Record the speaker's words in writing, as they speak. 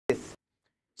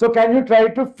So can you try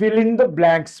to fill in the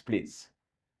blanks, please?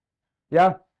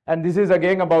 Yeah. And this is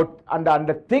again about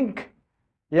under think.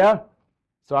 Yeah.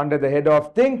 So under the head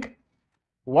of think,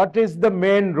 what is the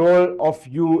main role of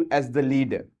you as the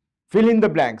leader? Fill in the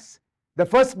blanks. The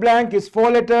first blank is 4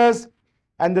 letters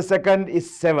and the second is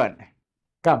 7.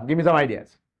 Come, give me some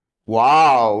ideas.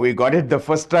 Wow, we got it the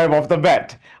first time off the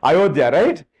bat. Ayodhya,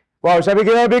 right? Wow, shall we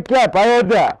give a big clap?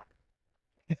 Ayodhya.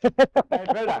 Right,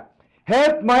 well done.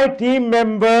 Help my team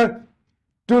member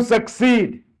to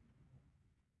succeed.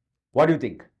 What do you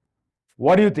think?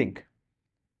 What do you think?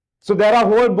 So there are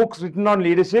whole books written on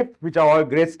leadership, which are all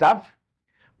great stuff.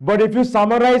 But if you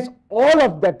summarize all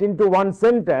of that into one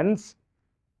sentence,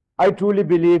 I truly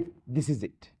believe this is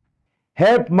it.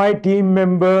 Help my team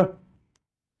member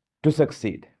to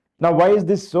succeed. Now, why is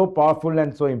this so powerful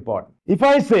and so important? If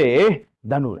I say,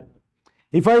 Dhanul,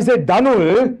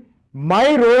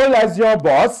 my role as your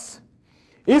boss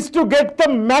is to get the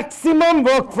maximum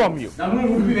work from you. Dhanul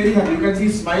would be very happy. You can see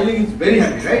he's smiling, he's very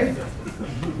happy, right?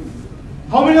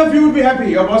 How many of you would be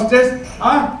happy? Your boss says,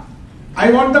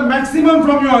 I want the maximum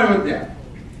from you, Ayodhya.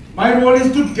 My role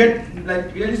is to get,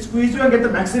 like, really squeeze you and get the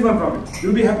maximum from it.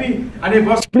 You'll be happy. And your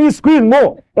boss, please squeeze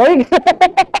more, right?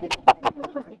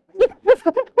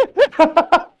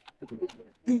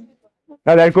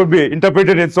 Now that could be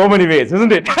interpreted in so many ways,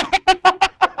 isn't it?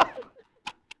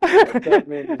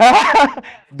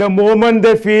 The moment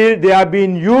they feel they are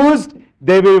being used,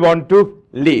 they will want to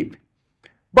leave.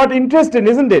 But interesting,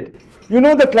 isn't it? You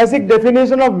know the classic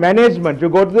definition of management. You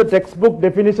go to the textbook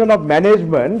definition of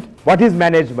management. What is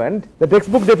management? The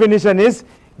textbook definition is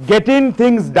getting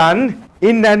things done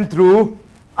in and through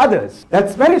others.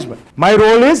 That's management. My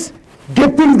role is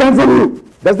get things done for you.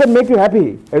 Does that make you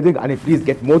happy? I think, Ani, please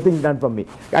get more things done from me.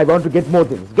 I want to get more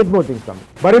things. Get more things from me.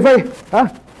 But if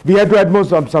we have to add more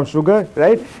some sugar,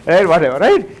 right? Right, whatever,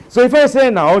 right? So if I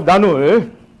say now,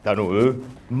 Dhanul,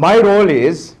 my role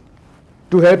is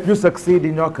to help you succeed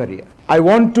in your career. I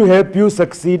want to help you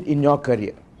succeed in your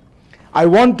career. I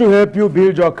want to help you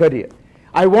build your career.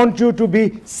 I want you to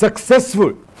be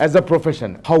successful as a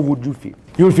professional. How would you feel?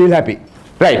 You'll feel happy,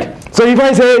 right? So if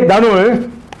I say,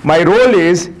 Dhanul, my role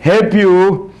is help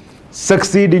you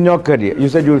succeed in your career. You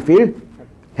said you'll feel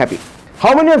happy.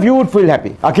 How many of you would feel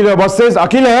happy? Akila, boss says,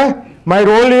 Akila, my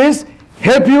role is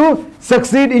help you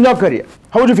succeed in your career.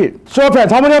 How would you feel? Show of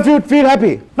hands, how many of you would feel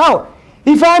happy? Now,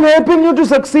 if I'm helping you to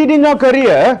succeed in your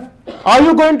career, are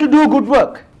you going to do good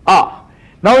work? Now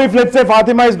if let's say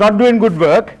Fatima is not doing good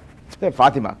work, say,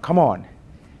 Fatima, come on.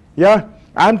 Yeah,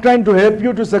 I'm trying to help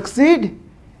you to succeed.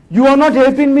 You are not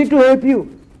helping me to help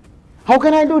you. How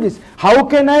can I do this? How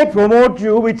can I promote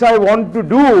you, which I want to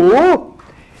do,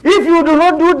 if you do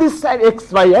not do this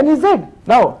X, Y, and Z?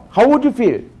 Now, how would you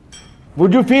feel?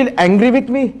 Would you feel angry with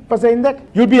me for saying that?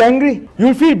 You'll be angry.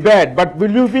 You'll feel bad, but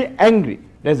will you be angry?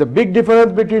 There's a big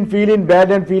difference between feeling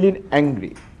bad and feeling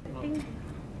angry.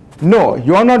 No,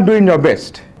 you're not doing your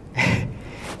best.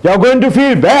 You're going to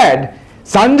feel bad.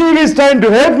 Sanjeev is trying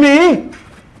to help me.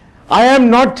 I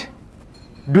am not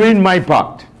doing my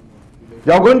part.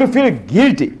 You're going to feel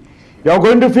guilty. You're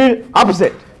going to feel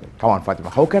upset. Come on, Fatima,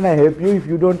 how can I help you if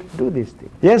you don't do this thing?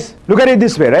 Yes, look at it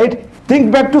this way, right?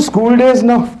 Think back to school days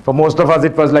now. For most of us,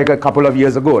 it was like a couple of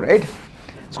years ago, right?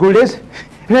 School days?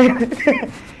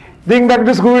 Think back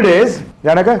to school days.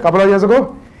 Janaka, a couple of years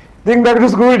ago? Think back to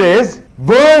school days.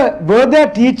 Were there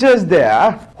teachers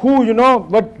there who,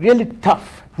 were really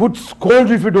tough? Would scold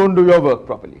you if you don't do your work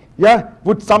properly? Yeah?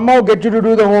 Would somehow get you to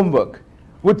do the homework?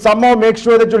 Would somehow make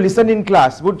sure that you listen in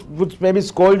class? Would maybe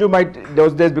scold you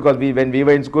those days, because when we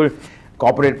were in school,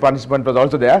 corporate punishment was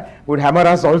also there. Would hammer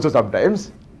us also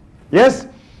sometimes. Yes?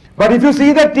 But if you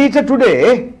see that teacher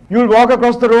today, you'll walk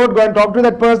across the road, go and talk to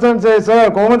that person, say, Sir,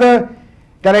 Komada,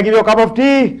 can I give you a cup of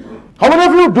tea? How many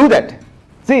of you do that?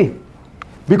 See,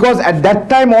 because at that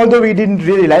time, although we didn't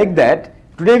really like that,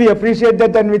 today we appreciate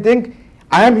that and we think,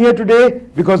 I am here today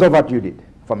because of what you did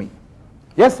for me.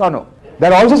 Yes or no?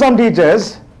 There are also some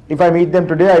teachers, if I meet them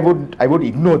today, I would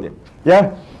ignore them.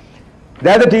 Yeah?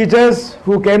 They are the teachers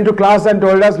who came to class and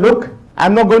told us, look,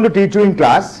 I'm not going to teach you in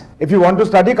class. If you want to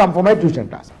study, come for my tuition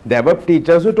class. There were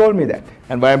teachers who told me that.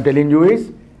 And what I'm telling you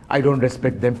is, I don't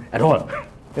respect them at all.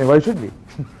 Then why should we?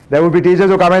 There would be teachers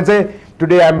who come and say,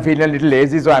 today I'm feeling a little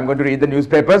lazy, so I'm going to read the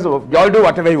newspapers. So you all do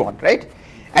whatever you want, right?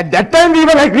 At that time, we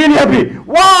were like really happy.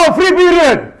 Wow, free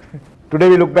period. Today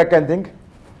we look back and think,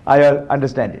 I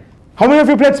understand it. How many of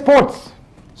you played sports?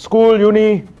 School,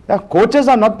 uni. Now, coaches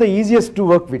are not the easiest to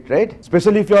work with, right?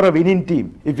 Especially if you're a winning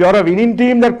team. If you're a winning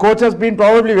team, that coach has been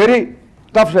probably very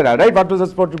tough, right? What was the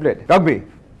sport you played? Rugby.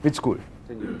 Which school?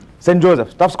 St. Joseph. St.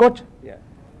 Joseph. Tough coach? Yeah.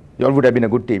 You all would have been a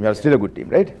good team. You are still a good team,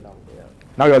 right?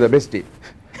 Now you are the best team.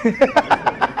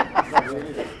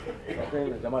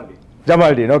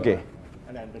 Jamaldeen, okay.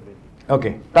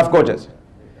 Okay, tough coaches.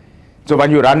 So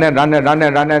when you run and then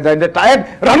they're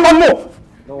tired, run one more.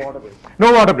 No water break.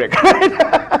 No water break.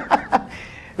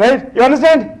 Right? You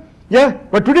understand? Yeah.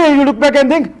 But today you look back and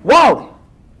think, wow,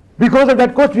 because of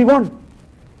that coach we won.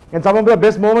 And some of the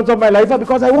best moments of my life are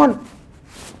because I won.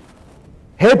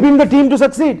 Helping the team to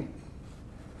succeed.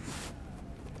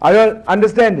 Are you all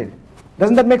understanding?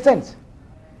 Doesn't that make sense?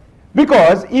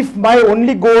 Because if my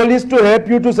only goal is to help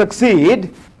you to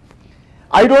succeed,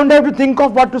 I don't have to think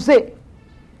of what to say.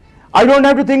 I don't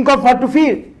have to think of what to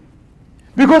feel.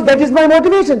 Because that is my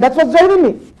motivation. That's what's driving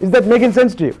me. Is that making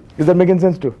sense to you? Is that making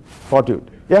sense to you? Fortitude.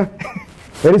 Yeah?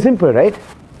 Very simple, right?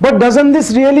 But doesn't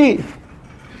this really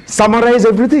summarize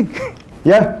everything?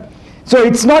 Yeah? So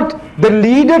it's not the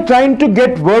leader trying to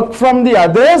get work from the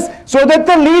others so that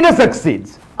the leader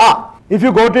succeeds. If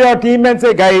you go to your team and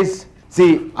say, guys,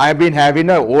 see, I've been having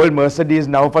an old Mercedes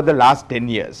now for the last 10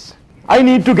 years. I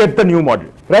need to get the new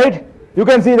model, right? You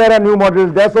can see there are new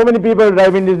models. There are so many people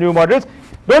driving these new models.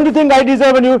 Don't you think I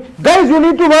deserve a new? Guys, you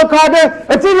need to work harder,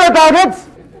 achieve your targets,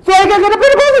 so I can get a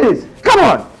better Mercedes. Come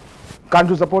on. Can't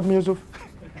you support me, Yusuf?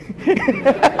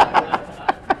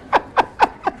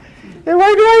 Then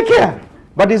why do I care?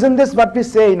 But isn't this what we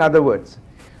say in other words?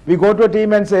 We go to a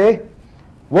team and say,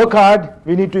 work hard,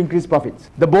 we need to increase profits.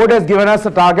 The board has given us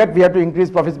a target, we have to increase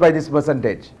profits by this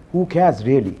percentage. Who cares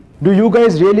really? Do you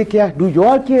guys really care? Do you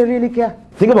all really care?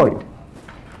 Think about it.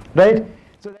 Right?